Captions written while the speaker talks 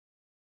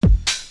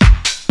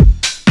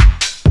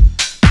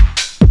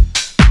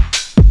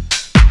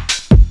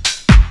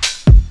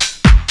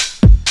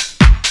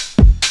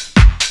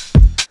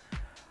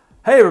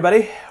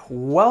everybody,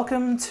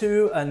 welcome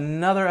to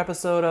another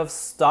episode of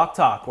Stock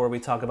Talk, where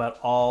we talk about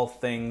all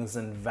things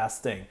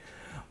investing.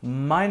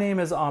 My name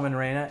is Aman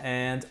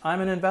and I'm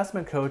an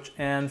investment coach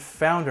and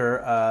founder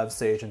of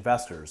Sage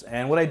Investors.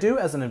 And what I do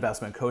as an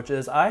investment coach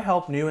is I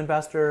help new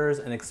investors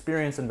and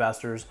experienced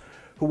investors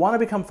who want to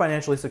become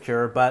financially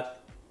secure,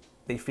 but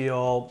they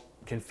feel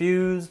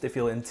confused, they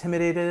feel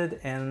intimidated,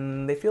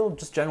 and they feel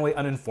just generally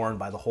uninformed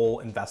by the whole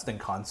investing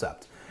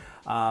concept.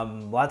 A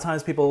lot of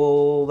times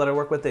people that I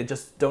work with, they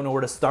just don't know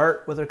where to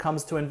start when it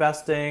comes to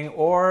investing,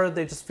 or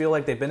they just feel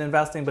like they've been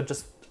investing but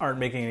just aren't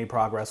making any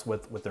progress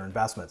with their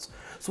investments.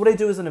 So what I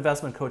do as an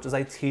investment coach is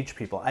I teach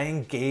people, I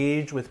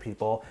engage with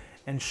people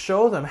and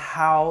show them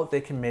how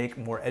they can make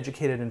more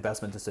educated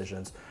investment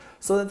decisions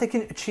so that they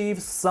can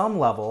achieve some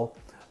level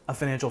of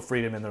financial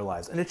freedom in their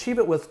lives and achieve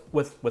it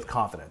with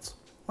confidence.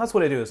 That's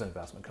what I do as an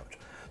investment coach.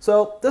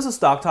 So this is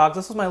Stock Talk.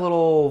 This is my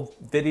little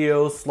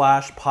video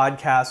slash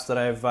podcast that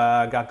I've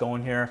got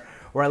going here,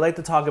 where I like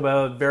to talk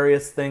about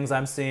various things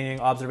I'm seeing,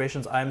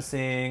 observations I'm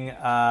seeing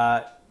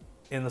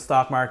in the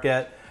stock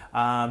market,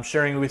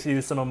 sharing with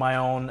you some of my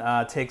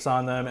own takes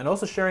on them, and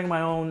also sharing my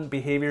own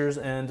behaviors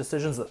and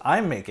decisions that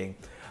I'm making,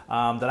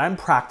 that I'm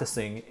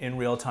practicing in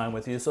real time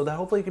with you, so that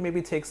hopefully you can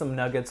maybe take some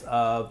nuggets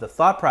of the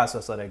thought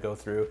process that I go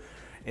through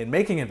in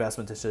making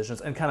investment decisions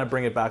and kind of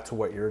bring it back to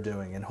what you're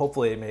doing, and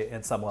hopefully it may,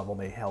 in some level,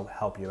 may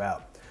help you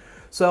out.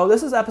 So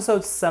this is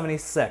episode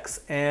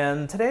 76,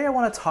 and today I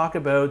want to talk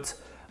about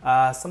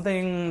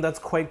something that's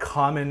quite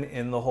common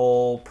in the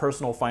whole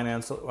personal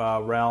finance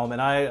realm,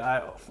 and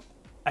I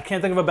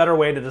can't think of a better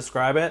way to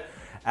describe it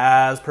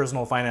as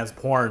personal finance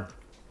porn.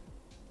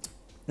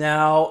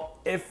 Now,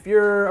 if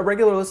you're a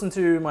regular listener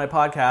to my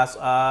podcast,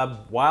 a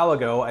while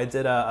ago I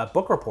did a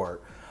book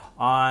report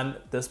on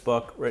this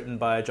book written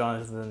by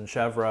Jonathan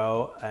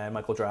Chevreau and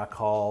Michael Drack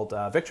called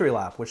Victory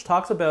Lap, which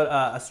talks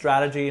about a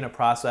strategy and a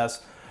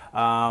process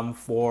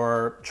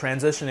for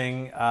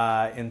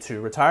transitioning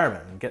into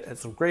retirement.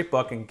 It's a great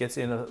book and gets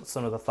into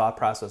some of the thought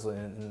process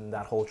in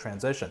that whole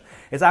transition.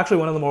 It's actually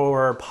one of the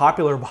more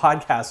popular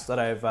podcasts that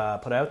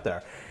I've put out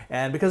there.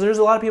 And because there's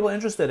a lot of people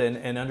interested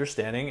in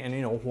understanding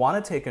and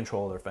want to take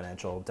control of their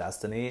financial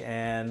destiny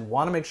and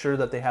want to make sure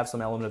that they have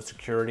some element of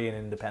security and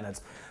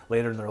independence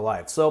later in their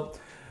life. So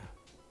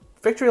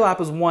Victory Lap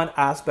is one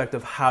aspect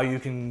of how you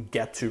can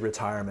get to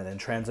retirement and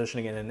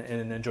transitioning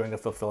and enjoying a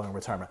fulfilling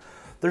retirement.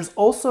 There's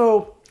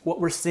also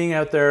what we're seeing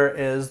out there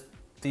is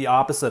the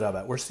opposite of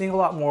it. We're seeing a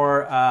lot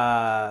more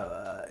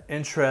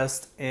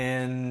interest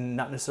in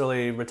not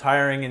necessarily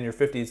retiring in your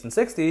 50s and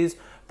 60s,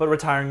 but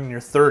retiring in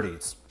your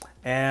 30s.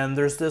 And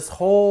there's this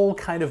whole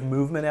kind of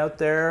movement out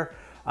there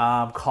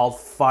called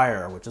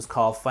FIRE, which is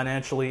called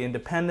Financially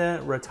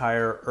Independent,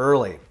 Retire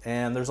Early.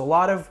 And there's a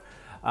lot of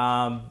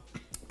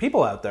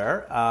people out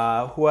there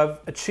who have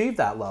achieved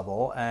that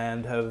level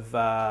and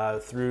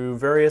have, through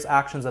various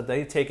actions that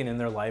they've taken in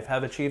their life,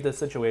 have achieved a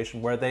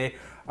situation where they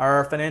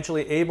are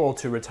financially able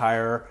to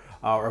retire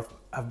or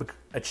have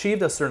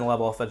achieved a certain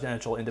level of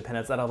financial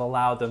independence that have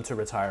allowed them to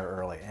retire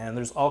early. And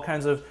there's all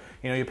kinds of,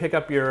 you pick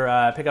up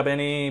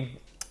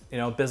any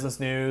business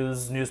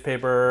news,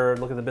 newspaper,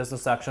 look at the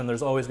business section,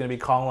 there's always going to be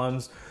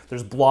columns,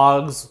 there's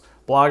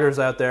bloggers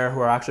out there who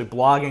are actually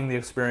blogging the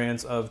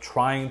experience of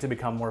trying to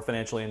become more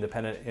financially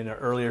independent in an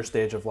earlier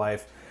stage of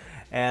life.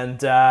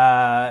 And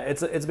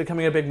it's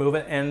becoming a big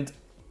movement, and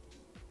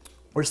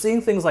we're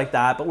seeing things like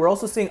that, but we're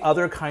also seeing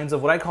other kinds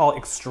of what I call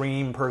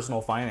extreme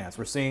personal finance.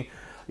 You're seeing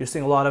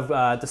a lot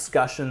of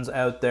discussions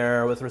out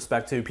there with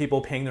respect to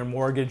people paying their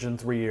mortgage in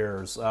 3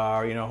 years, who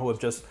have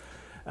just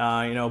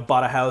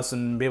bought a house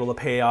and be able to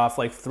pay off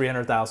like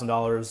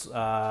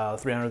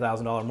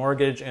 $300,000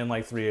 mortgage in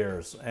like 3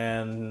 years.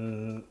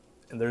 And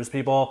there's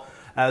people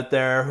out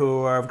there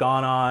who have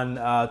gone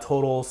on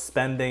total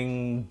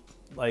spending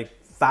like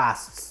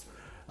fasts,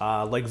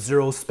 like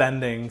zero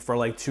spending for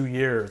like 2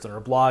 years, and are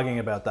blogging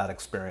about that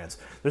experience.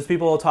 There's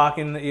people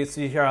talking, you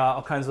see here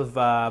all kinds of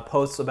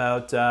posts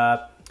about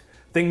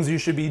things you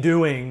should be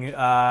doing,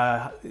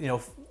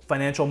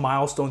 financial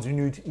milestones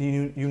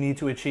you need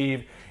to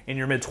achieve in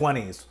your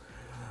mid-20s.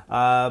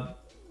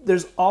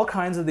 There's all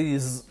kinds of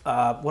these,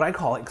 what I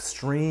call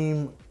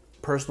extreme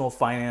personal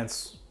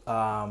finance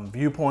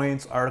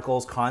viewpoints,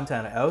 articles,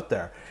 content out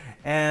there.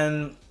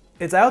 And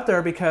it's out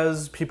there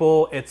because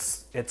people,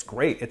 it's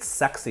great, it's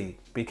sexy,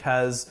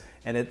 because,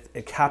 and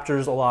it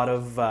captures a lot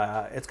of,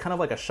 it's kind of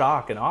like a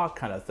shock and awe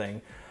kind of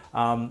thing,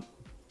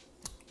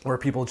 where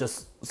people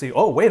just see,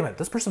 oh, wait a minute,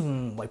 this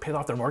person like paid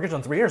off their mortgage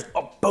in 3 years.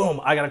 Oh, boom,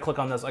 I gotta click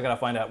on this, I gotta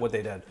find out what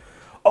they did.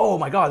 Oh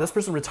my God, this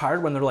person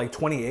retired when they're like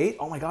 28.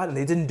 Oh my God, and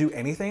they didn't do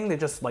anything. They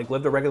just like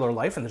lived a regular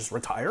life and they just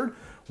retired.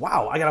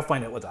 Wow, I gotta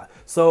find out what that.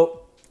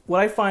 So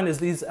what I find is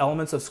these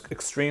elements of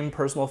extreme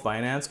personal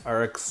finance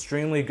are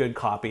extremely good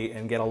copy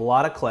and get a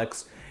lot of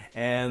clicks.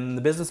 And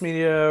the business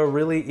media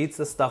really eats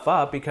this stuff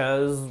up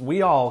because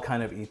we all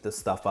kind of eat this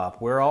stuff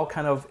up. We're all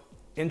kind of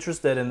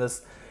interested in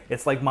this.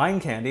 It's like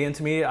mind candy, and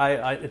to me,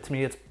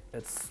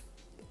 it's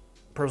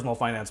personal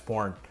finance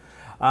porn.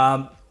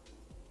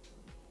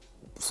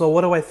 So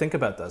what do I think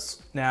about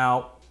this?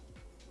 Now,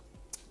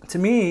 To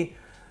me,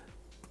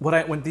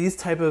 when these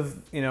type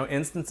of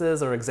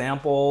instances or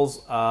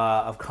examples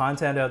of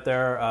content out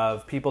there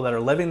of people that are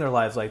living their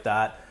lives like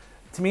that,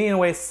 to me in a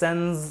way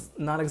sends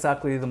not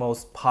exactly the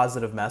most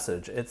positive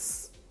message.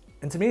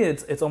 To me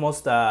it's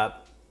almost kind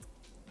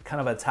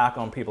of an attack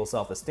on people's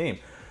self-esteem.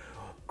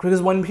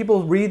 Because when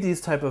people read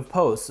these type of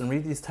posts and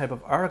read these type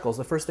of articles,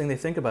 the first thing they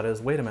think about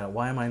is, wait a minute,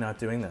 why am I not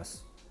doing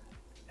this?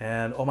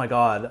 And oh my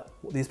God,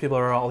 all these people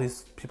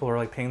are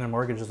like paying their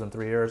mortgages in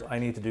 3 years. I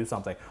need to do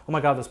something. Oh my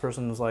God, this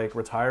person's like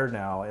retired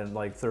now and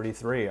like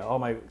 33. Oh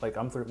my, like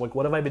I'm like,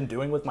 what have I been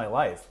doing with my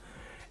life?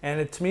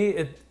 And to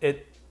me,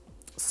 it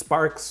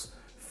sparks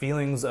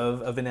feelings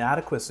of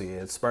inadequacy.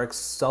 It sparks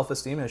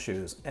self-esteem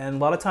issues. And a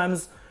lot of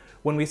times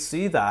when we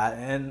see that,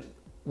 and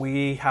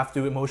we have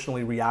to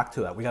emotionally react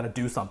to that. We got to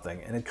do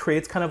something, and it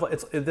creates kind of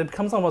it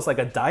becomes almost like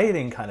a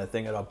dieting kind of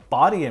thing, a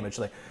body image.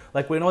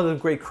 Like we know the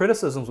great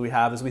criticisms we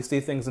have is we see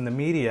things in the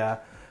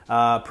media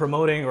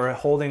promoting or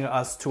holding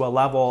us to a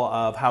level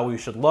of how we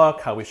should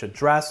look, how we should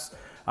dress,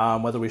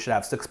 whether we should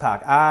have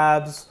six-pack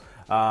abs,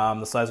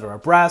 the size of our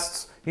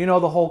breasts. The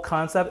whole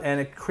concept,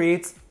 and it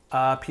creates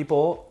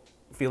people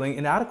feeling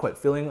inadequate,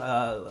 feeling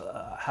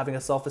having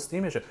a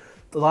self-esteem issue.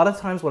 A lot of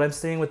times what I'm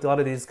seeing with a lot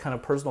of these kind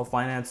of personal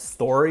finance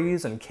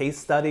stories and case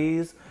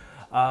studies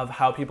of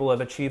how people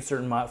have achieved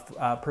certain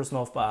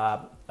personal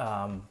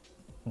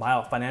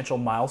financial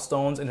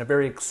milestones in a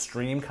very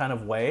extreme kind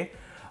of way,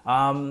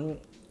 to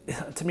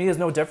me is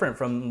no different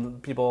from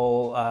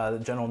people,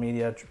 general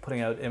media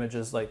putting out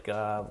images like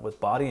with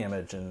body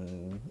image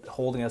and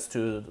holding us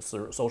to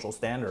social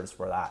standards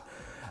for that.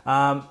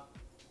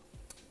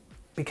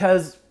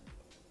 Because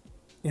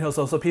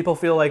so people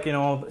feel like,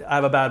 I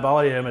have a bad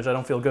body image, I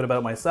don't feel good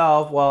about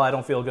myself. Well, I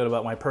don't feel good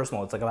about my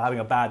personal. It's like I'm having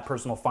a bad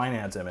personal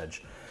finance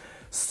image.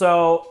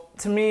 So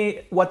to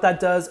me, what that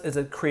does is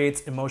it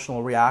creates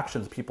emotional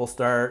reactions. People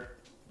start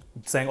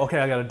saying, okay,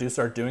 I got to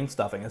start doing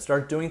stuffing and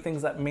start doing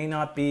things that may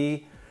not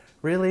be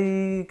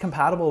really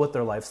compatible with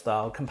their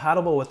lifestyle,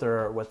 compatible with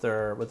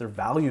their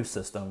value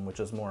system,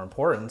 which is more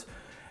important,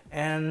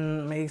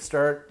 and may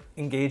start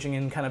engaging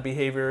in kind of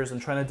behaviors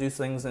and trying to do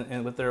things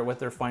with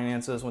their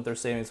finances, with their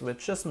savings,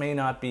 which just may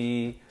not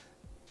be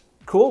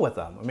cool with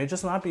them. It may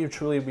just not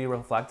truly be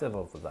reflective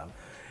of them.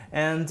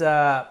 And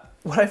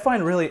what I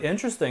find really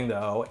interesting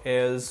though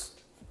is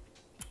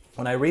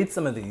when I read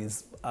some of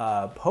these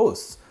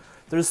posts,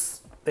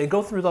 they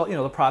go through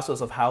the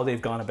process of how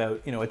they've gone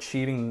about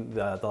achieving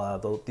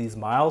these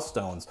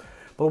milestones.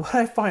 But what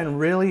I find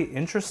really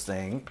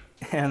interesting,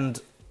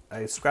 and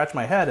I scratch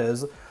my head,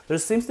 is there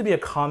seems to be a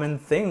common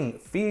theme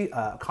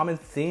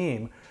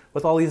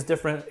with all these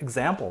different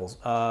examples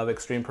of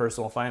extreme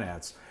personal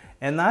finance.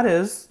 And that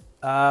is,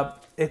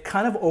 it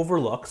kind of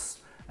overlooks,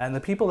 and the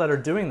people that are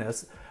doing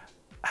this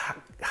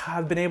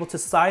have been able to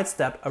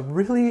sidestep a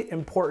really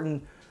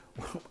important,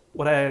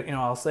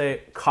 I'll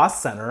say,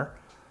 cost center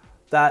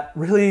that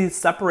really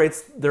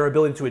separates their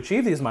ability to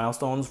achieve these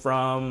milestones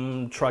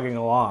from trugging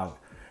along,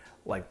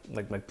 like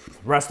the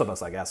rest of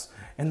us, I guess.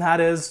 And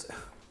that is,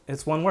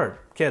 it's one word: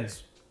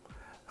 kids.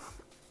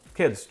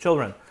 Kids,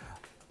 children.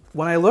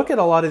 When I look at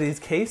a lot of these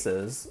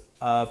cases,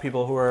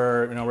 people who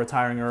are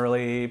retiring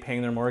early,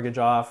 paying their mortgage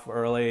off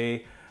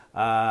early,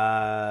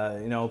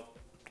 adopted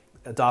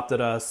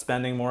a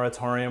spending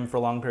moratorium for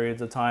long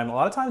periods of time. A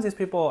lot of times these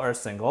people are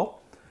single,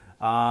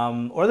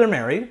 or they're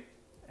married,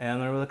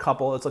 and they're with a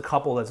couple. It's a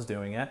couple that's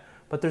doing it,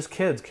 but there's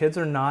kids. Kids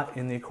are not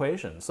in the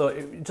equation.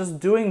 So just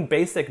doing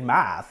basic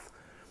math,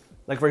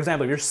 like for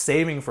example, if you're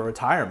saving for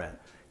retirement,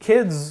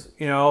 kids,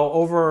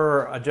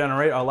 over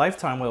a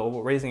lifetime,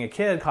 raising a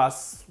kid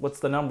costs,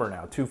 what's the number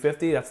now?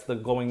 $250. That's the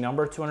going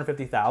number.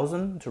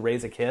 $250,000 to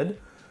raise a kid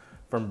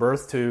from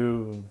birth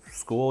to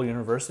school,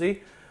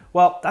 university.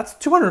 Well, that's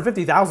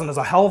 $250,000 is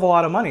a hell of a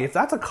lot of money. If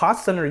that's a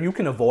cost center you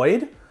can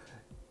avoid,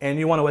 and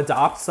you want to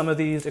adopt some of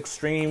these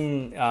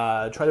extreme,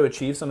 try to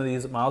achieve some of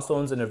these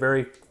milestones in a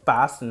very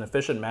fast and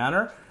efficient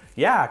manner,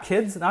 yeah,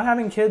 not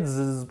having kids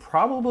is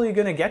probably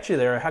going to get you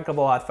there a heck of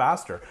a lot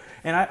faster.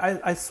 And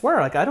I swear,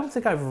 I don't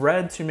think I've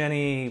read too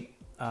many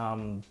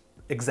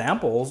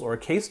examples or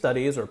case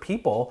studies or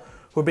people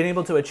who have been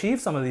able to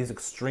achieve some of these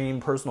extreme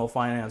personal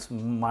finance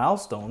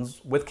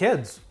milestones with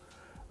kids.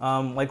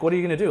 What are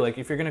you going to do?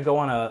 If you're going to go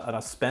on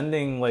a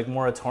spending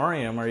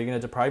moratorium, are you going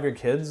to deprive your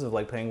kids of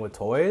playing with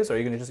toys? Are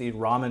you going to just eat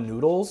ramen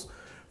noodles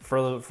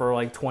for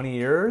 20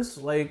 years?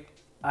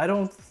 I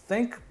don't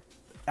think,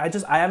 I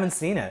haven't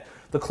seen it.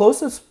 The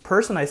closest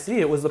person I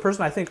see, it was the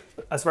person I think,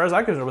 as far as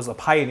I could, was a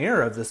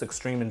pioneer of this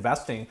extreme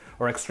investing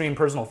or extreme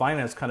personal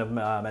finance kind of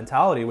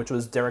mentality, which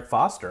was Derek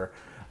Foster,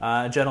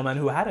 a gentleman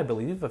who had, I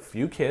believe, a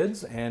few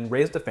kids and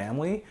raised a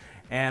family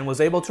and was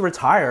able to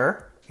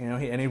retire.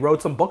 He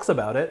wrote some books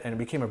about it and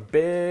became a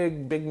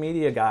big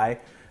media guy.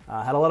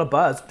 Had a lot of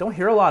buzz. Don't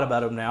hear a lot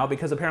about him now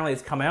because apparently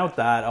it's come out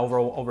that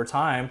over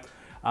time,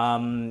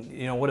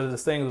 one of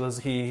his things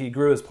was he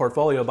grew his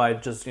portfolio by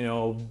just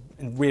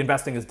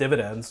reinvesting his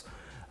dividends.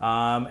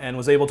 And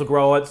was able to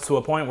grow it to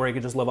a point where he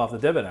could just live off the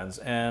dividends.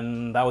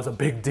 And that was a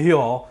big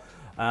deal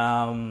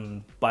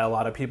by a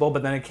lot of people.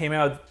 But then it came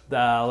out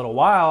a little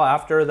while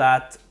after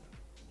that.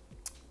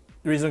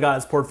 The reason he got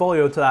his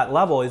portfolio to that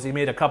level is he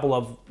made a couple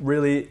of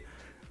really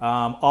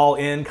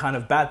all-in kind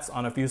of bets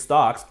on a few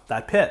stocks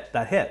that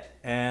hit,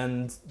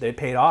 and they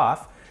paid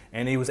off.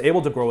 And he was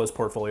able to grow his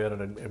portfolio at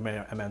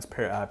an immense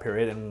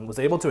period and was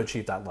able to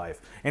achieve that life.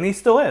 And he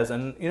still is.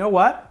 And you know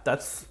what?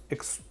 That's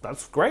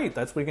great.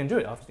 That's what we can do.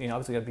 You know,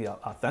 obviously, you got to be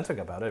authentic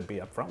about it, be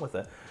upfront with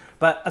it.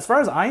 But as far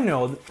as I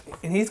know,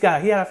 and he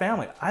had a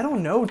family. I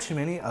don't know too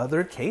many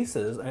other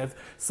cases. And if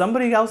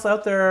somebody else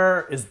out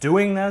there is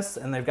doing this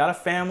and they've got a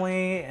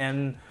family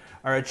and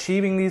are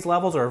achieving these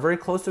levels or are very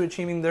close to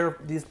achieving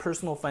these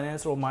personal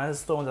financial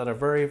milestones at a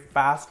very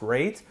fast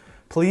rate,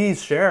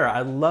 please share.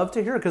 I'd love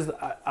to hear it, because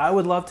I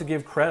would love to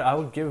give credit. I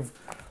would give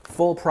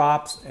full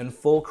props and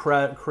full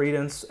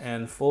credence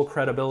and full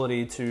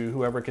credibility to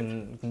whoever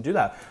can do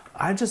that.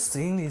 I'm just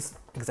seeing these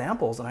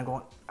examples and I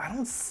go, I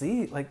don't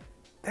see, like,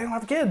 they don't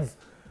have kids.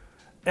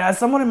 As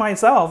someone in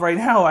myself right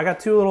now, I got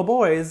 2 little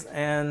boys,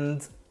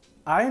 and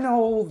I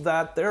know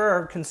that there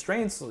are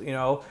constraints, you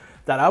know,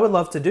 that I would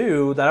love to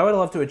do, that I would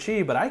love to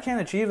achieve, but I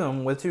can't achieve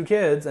them with 2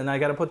 kids, and I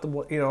got to put them,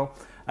 you know,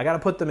 I got to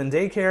put them in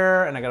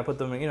daycare, and I got to put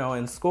them, you know,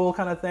 in school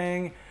kind of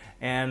thing,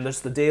 and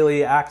there's the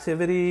daily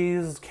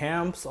activities,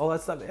 camps, all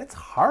that stuff. It's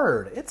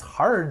hard. It's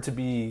hard to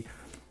be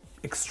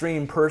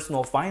extreme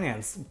personal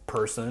finance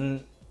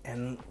person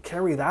and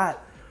carry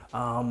that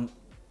kind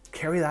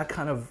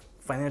of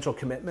financial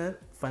commitment,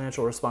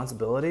 financial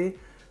responsibility,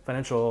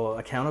 financial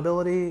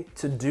accountability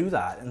to do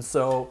that. And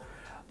so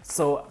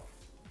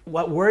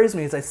what worries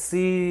me is I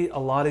see a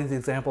lot of these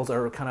examples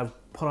are kind of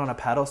put on a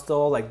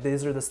pedestal, like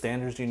these are the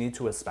standards you need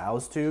to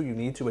espouse to. You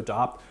need to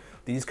adopt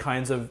these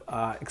kinds of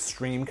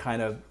extreme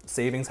kind of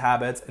savings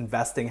habits,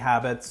 investing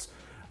habits,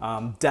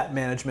 debt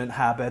management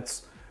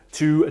habits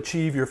to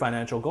achieve your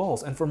financial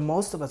goals. And for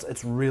most of us,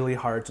 it's really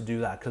hard to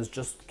do that, because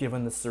just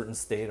given the certain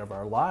state of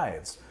our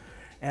lives.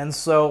 And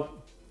so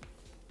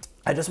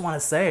I just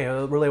want to say,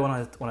 really what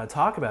I want to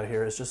talk about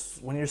here is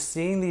just when you're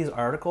seeing these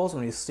articles,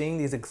 when you're seeing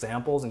these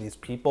examples and these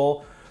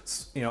people,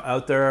 you know,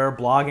 out there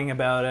blogging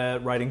about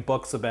it, writing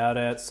books about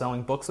it,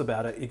 selling books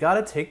about it, you got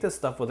to take this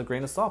stuff with a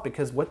grain of salt,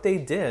 because what they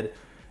did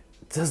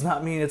does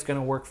not mean it's going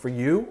to work for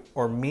you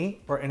or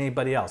me or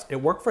anybody else. It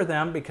worked for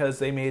them because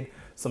they made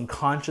some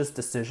conscious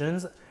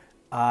decisions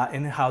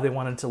in how they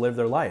wanted to live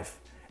their life.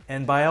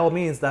 And by all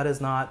means, that is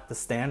not the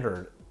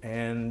standard.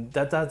 And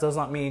that does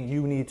not mean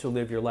you need to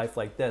live your life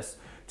like this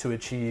to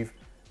achieve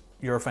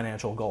your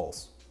financial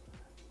goals.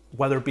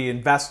 Whether it be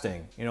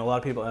investing, you know, a lot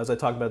of people, as I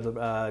talked about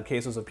the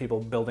cases of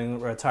people building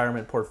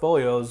retirement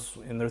portfolios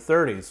in their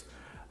 30s,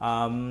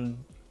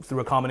 through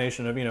a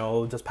combination of, you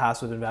know, just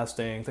passive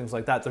investing, things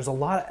like that. There's a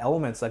lot of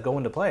elements that go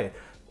into play.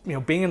 You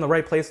know, being in the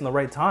right place in the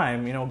right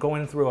time, you know,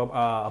 going through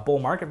a bull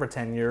market for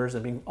 10 years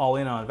and being all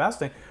in on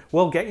investing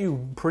will get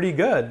you pretty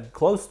good,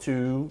 close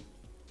to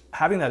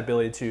having that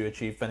ability to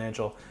achieve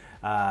financial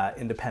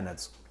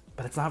independence.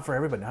 But it's not for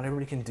everybody. Not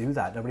everybody can do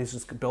that. Nobody's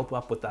just built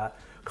up with that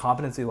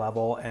competency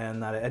level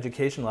and that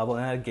education level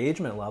and that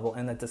engagement level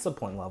and that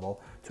discipline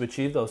level to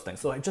achieve those things.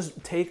 So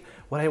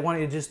what I want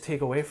you to just take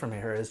away from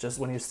here is just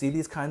when you see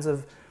these kinds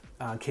of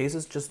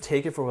cases, just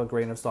take it for a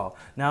grain of salt.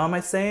 Now, am I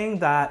saying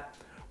that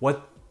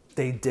what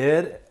they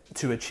did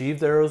to achieve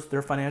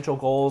their financial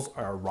goals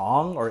are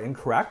wrong or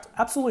incorrect?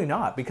 Absolutely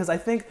not, because I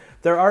think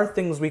there are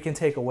things we can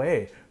take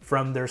away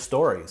from their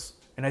stories.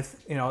 And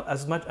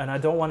I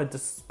don't want to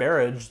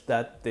disparage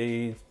that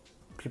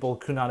people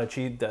could not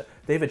achieve that.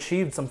 They've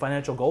achieved some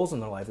financial goals in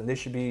their life and they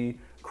should be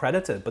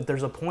credited. But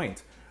there's a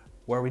point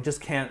where we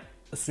just can't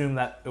assume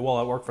that, well,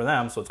 it worked for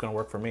them, so it's going to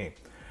work for me.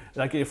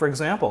 Like, for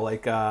example,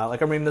 like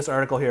I'm reading this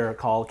article here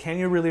called "Can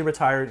You Really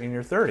Retire in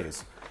Your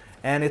 30s?"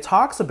 And it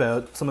talks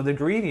about some of the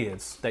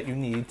ingredients that you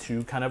need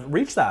to kind of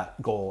reach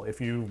that goal if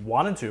you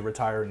wanted to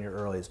retire in your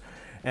earlies.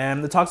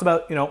 And it talks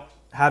about, you know,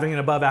 having an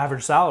above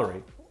average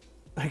salary.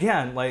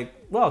 Again, like,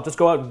 well, just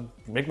go out and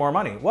make more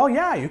money. Well,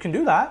 yeah, you can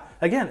do that.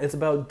 Again, it's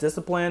about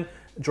discipline,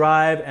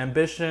 drive,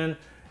 ambition,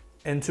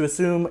 and to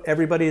assume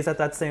everybody is at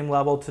that same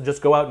level to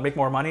just go out and make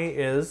more money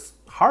is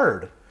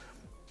hard.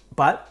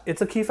 But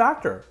it's a key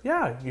factor.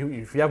 Yeah,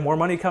 if you have more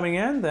money coming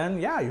in,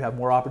 then yeah, you have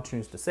more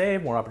opportunities to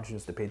save, more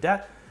opportunities to pay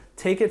debt.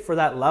 Take it for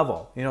that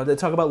level. You know, they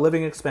talk about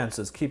living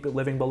expenses, keep it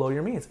living below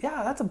your means.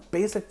 Yeah, that's a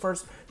basic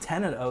first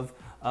tenet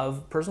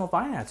of personal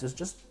finance, is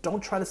just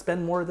don't try to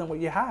spend more than what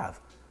you have.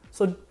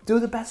 So do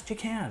the best you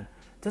can.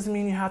 Doesn't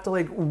mean you have to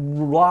like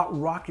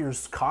rock your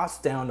costs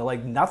down to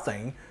like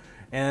nothing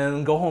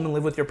and go home and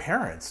live with your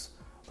parents.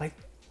 Like,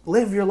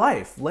 live your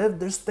life.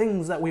 There's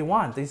things that we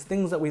want, these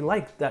things that we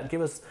like that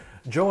give us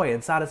joy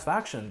and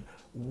satisfaction.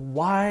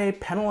 Why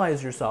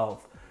penalize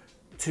yourself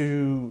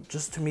to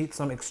meet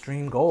some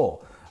extreme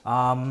goal?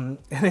 And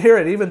here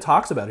it even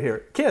talks about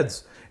here,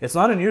 kids. It's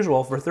not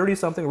unusual for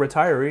 30-something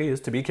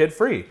retirees to be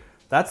kid-free.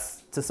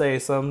 That's to say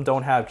some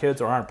don't have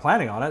kids or aren't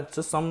planning on it,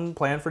 just some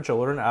plan for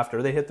children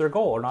after they hit their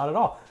goal or not at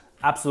all.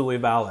 Absolutely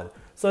valid.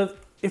 So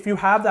if you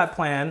have that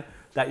plan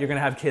that you're going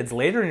to have kids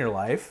later in your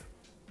life,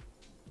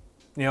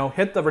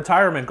 hit the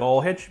retirement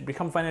goal,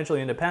 become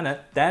financially independent,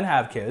 then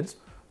have kids.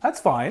 That's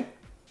fine.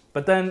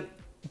 But then,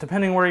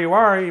 depending where you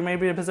are, you may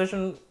be in a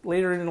position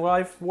later in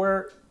life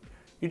where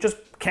you just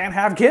can't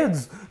have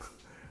kids.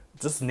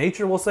 Just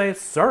nature will say,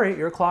 sorry,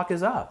 your clock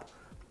is up.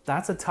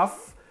 That's a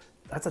tough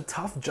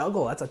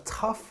juggle. That's a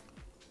tough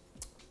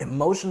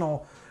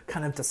emotional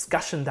kind of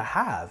discussion to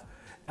have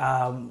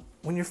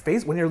when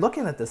you're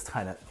looking at this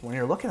kind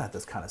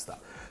of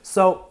stuff.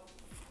 So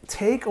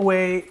take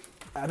away.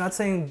 I'm not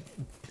saying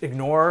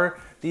ignore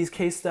these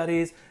case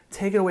studies.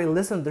 Take it away.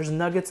 Listen, there's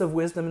nuggets of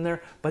wisdom in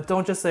there, but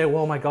don't just say,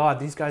 well, my God,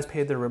 these guys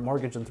paid their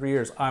mortgage in 3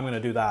 years. I'm going to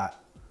do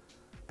that.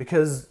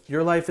 Because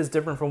your life is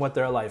different from what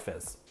their life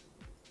is.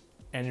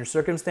 And your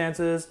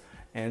circumstances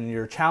and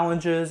your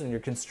challenges and your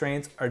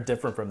constraints are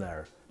different from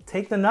there.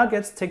 Take the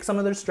nuggets, take some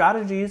of their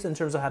strategies in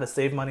terms of how to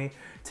save money,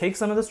 take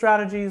some of the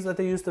strategies that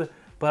they used to,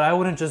 but I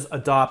wouldn't just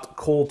adopt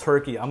cold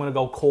turkey. I'm going to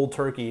go cold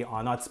turkey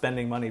on not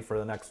spending money for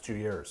the next 2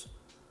 years.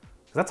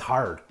 That's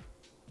hard.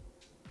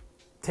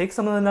 Take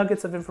some of the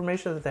nuggets of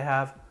information that they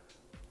have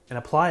and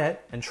apply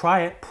it and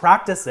try it,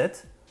 practice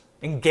it,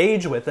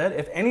 engage with it.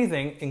 If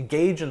anything,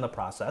 engage in the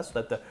process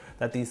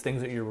that these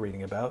things that you're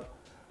reading about,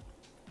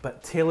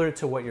 but tailor it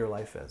to what your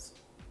life is,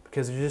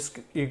 because it's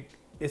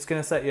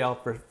going to set you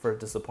up for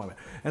disappointment.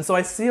 And so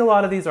I see a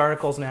lot of these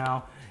articles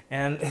now,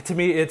 and to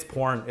me, it's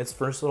porn. It's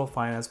versatile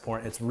finance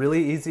porn. It's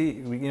really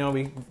easy. We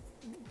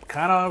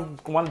kind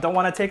of don't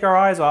want to take our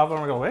eyes off, and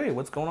we go, hey,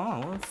 what's going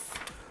on? Let's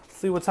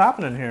see what's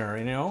happening here,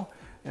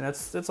 And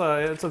it's a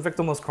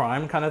victimless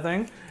crime kind of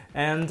thing,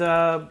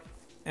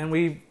 and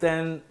we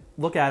then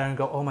look at it and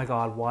go, oh my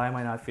God, why am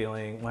I not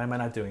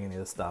doing any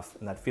of this stuff?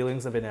 And that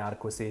feelings of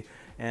inadequacy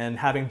and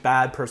having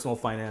bad personal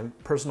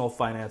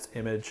finance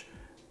image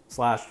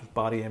 /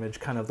 body image,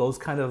 kind of those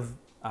kind of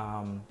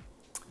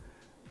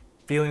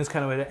feelings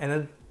kind of, and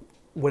then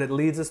what it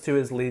leads us to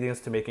is leading us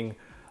to making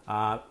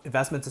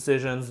investment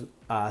decisions,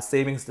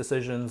 savings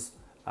decisions,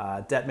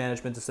 debt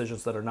management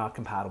decisions that are not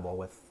compatible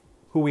with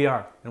who we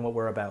are and what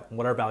we're about and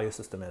what our value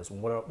system is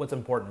and what's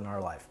important in our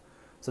life.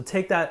 So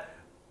take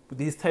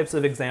these types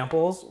of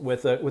examples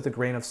with a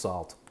grain of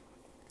salt.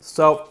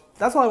 So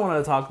that's all I wanted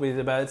to talk with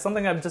you about. It's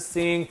something I'm just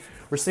seeing.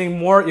 We're seeing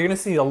more. You're going to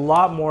see a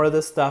lot more of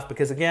this stuff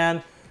because,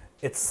 again,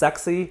 it's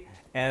sexy,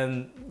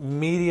 and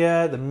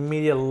the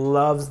media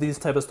loves these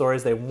type of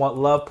stories. They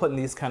love putting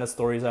these kind of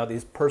stories out,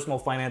 these personal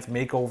finance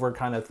makeover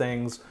kind of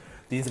things,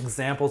 these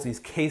examples, these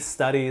case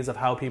studies of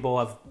how people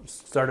have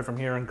started from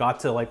here and got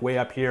to way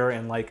up here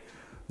in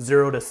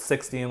 0 to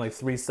 60 in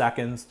 3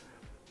 seconds.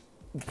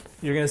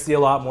 You're going to see a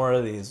lot more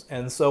of these.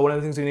 And so one of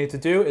the things you need to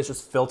do is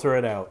just filter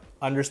it out.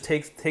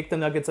 Take the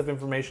nuggets of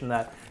information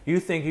that you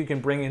think you can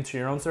bring into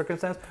your own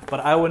circumstance, but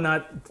I would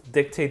not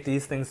dictate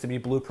these things to be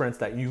blueprints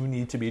that you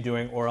need to be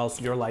doing or else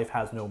your life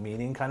has no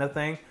meaning kind of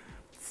thing.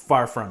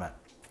 Far from it.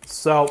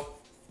 So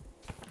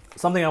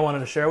something I wanted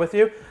to share with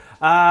you.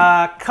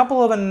 A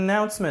couple of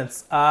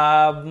announcements.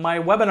 My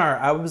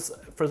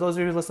webinar, for those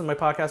of you who listened to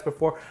my podcast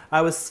before,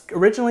 I was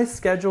originally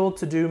scheduled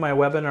to do my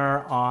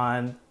webinar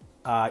on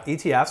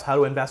ETFs, how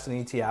to invest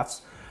in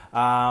ETFs,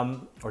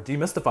 or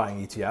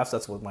demystifying ETFs.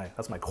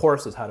 That's my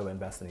course, is how to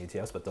invest in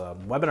ETFs. But the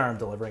webinar I'm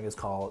delivering is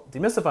called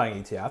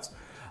Demystifying ETFs.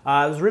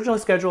 It was originally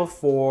scheduled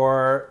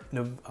for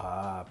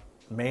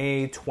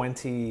May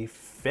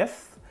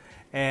 25th.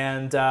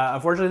 And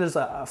unfortunately, there's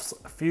a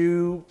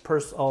few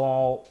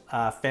personal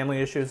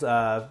family issues,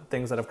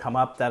 things that have come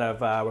up that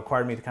have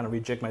required me to kind of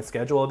rejig my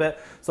schedule a bit.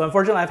 So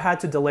unfortunately, I've had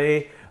to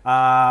delay.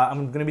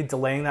 I'm going to be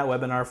delaying that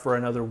webinar for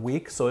another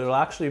week. So it'll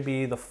actually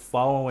be the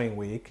following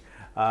week.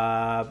 So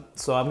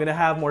I'm going to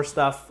have more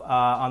stuff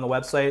on the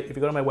website. If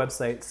you go to my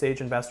website,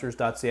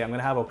 sageinvestors.ca, I'm going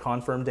to have a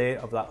confirmed date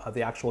of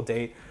the actual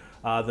date.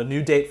 The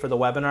new date for the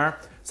webinar.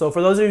 So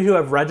for those of you who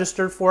have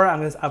registered for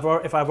it,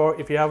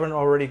 if you haven't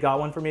already got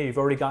one from me, you've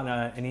already gotten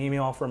an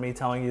email from me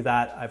telling you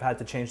that I've had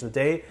to change the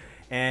date.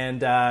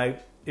 And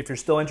if you're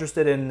still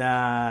interested in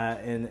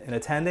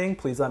attending,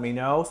 please let me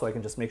know so I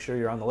can just make sure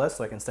you're on the list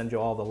so I can send you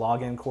all the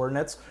login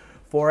coordinates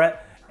for it.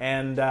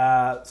 And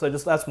so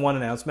that's one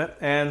announcement.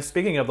 And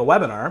speaking of the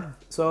webinar,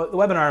 so the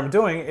webinar I'm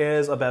doing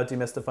is about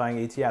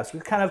demystifying ETFs. We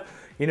kind of,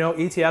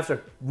 ETFs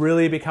are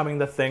really becoming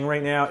the thing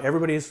right now.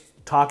 Everybody's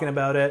talking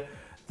about it.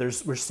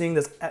 We're seeing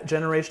this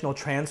generational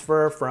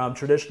transfer from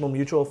traditional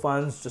mutual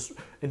funds, just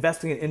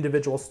investing in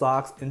individual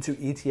stocks, into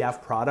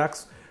ETF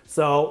products.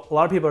 So a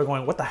lot of people are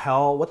going, what the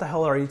hell? What the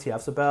hell are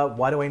ETFs about?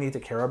 Why do I need to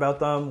care about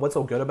them? What's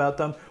so good about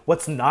them?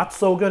 What's not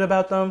so good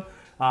about them?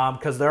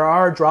 Because there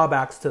are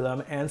drawbacks to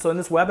them. And so in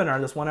this webinar,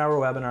 this 1 hour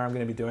webinar I'm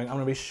going to be doing, I'm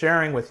going to be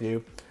sharing with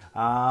you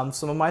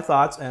some of my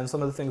thoughts and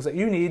some of the things that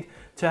you need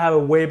to have a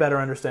way better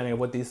understanding of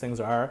what these things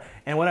are.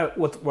 And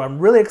what I'm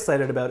really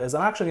excited about is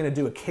I'm actually going to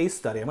do a case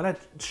study. I'm going to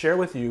share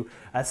with you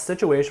a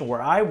situation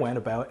where I went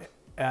about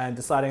and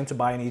deciding to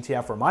buy an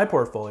ETF for my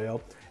portfolio.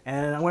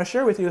 And I'm going to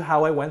share with you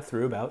how I went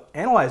through about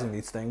analyzing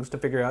these things to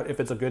figure out if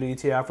it's a good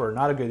ETF or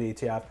not a good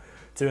ETF,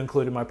 to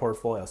include in my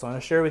portfolio. So I'm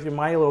going to share with you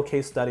my little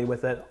case study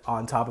with it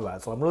on top of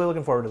that. So I'm really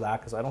looking forward to that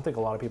because I don't think a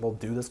lot of people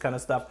do this kind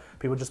of stuff.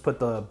 People just put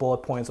the bullet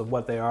points of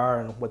what they are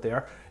and what they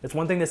are. It's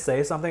one thing to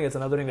say something, it's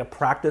another thing to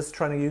practice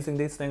trying to using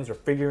these things or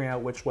figuring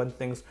out which one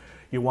things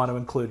you want to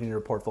include in your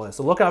portfolio.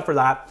 So look out for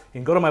that. You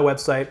can go to my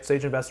website,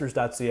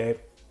 sageinvestors.ca,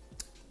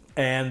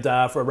 and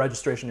for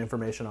registration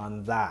information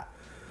on that.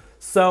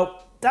 So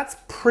that's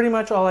pretty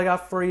much all I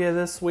got for you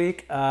this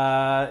week.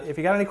 If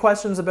you got any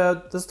questions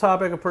about this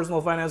topic of personal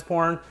finance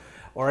porn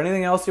or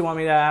anything else you want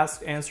me to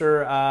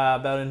answer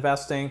about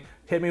investing,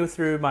 hit me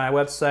through my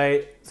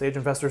website,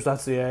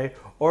 sageinvestors.ca,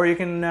 or you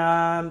can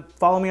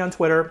follow me on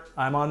Twitter.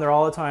 I'm on there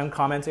all the time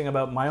commenting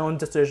about my own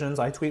decisions.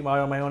 I tweet my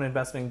own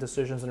investing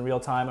decisions in real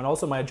time, and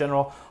also my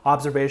general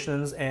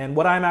observations and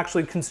what I'm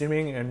actually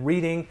consuming and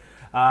reading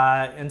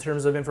in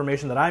terms of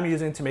information that I'm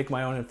using to make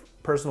my own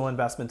personal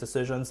investment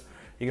decisions.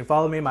 You can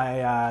follow me.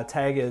 My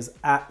tag is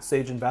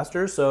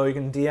 @SageInvestors, so you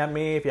can DM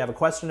me if you have a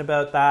question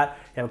about that.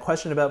 If you have a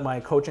question about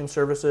my coaching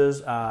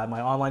services,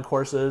 my online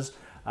courses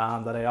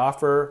that I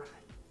offer.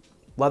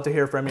 Love to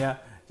hear from you.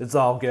 It's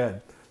all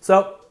good.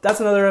 So that's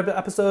another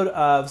episode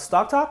of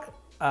Stock Talk.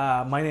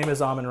 My name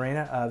is Aman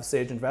of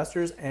Sage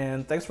Investors,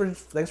 and thanks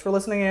for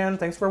listening in.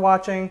 Thanks for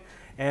watching,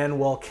 and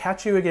we'll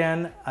catch you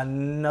again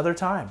another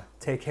time.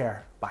 Take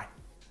care. Bye.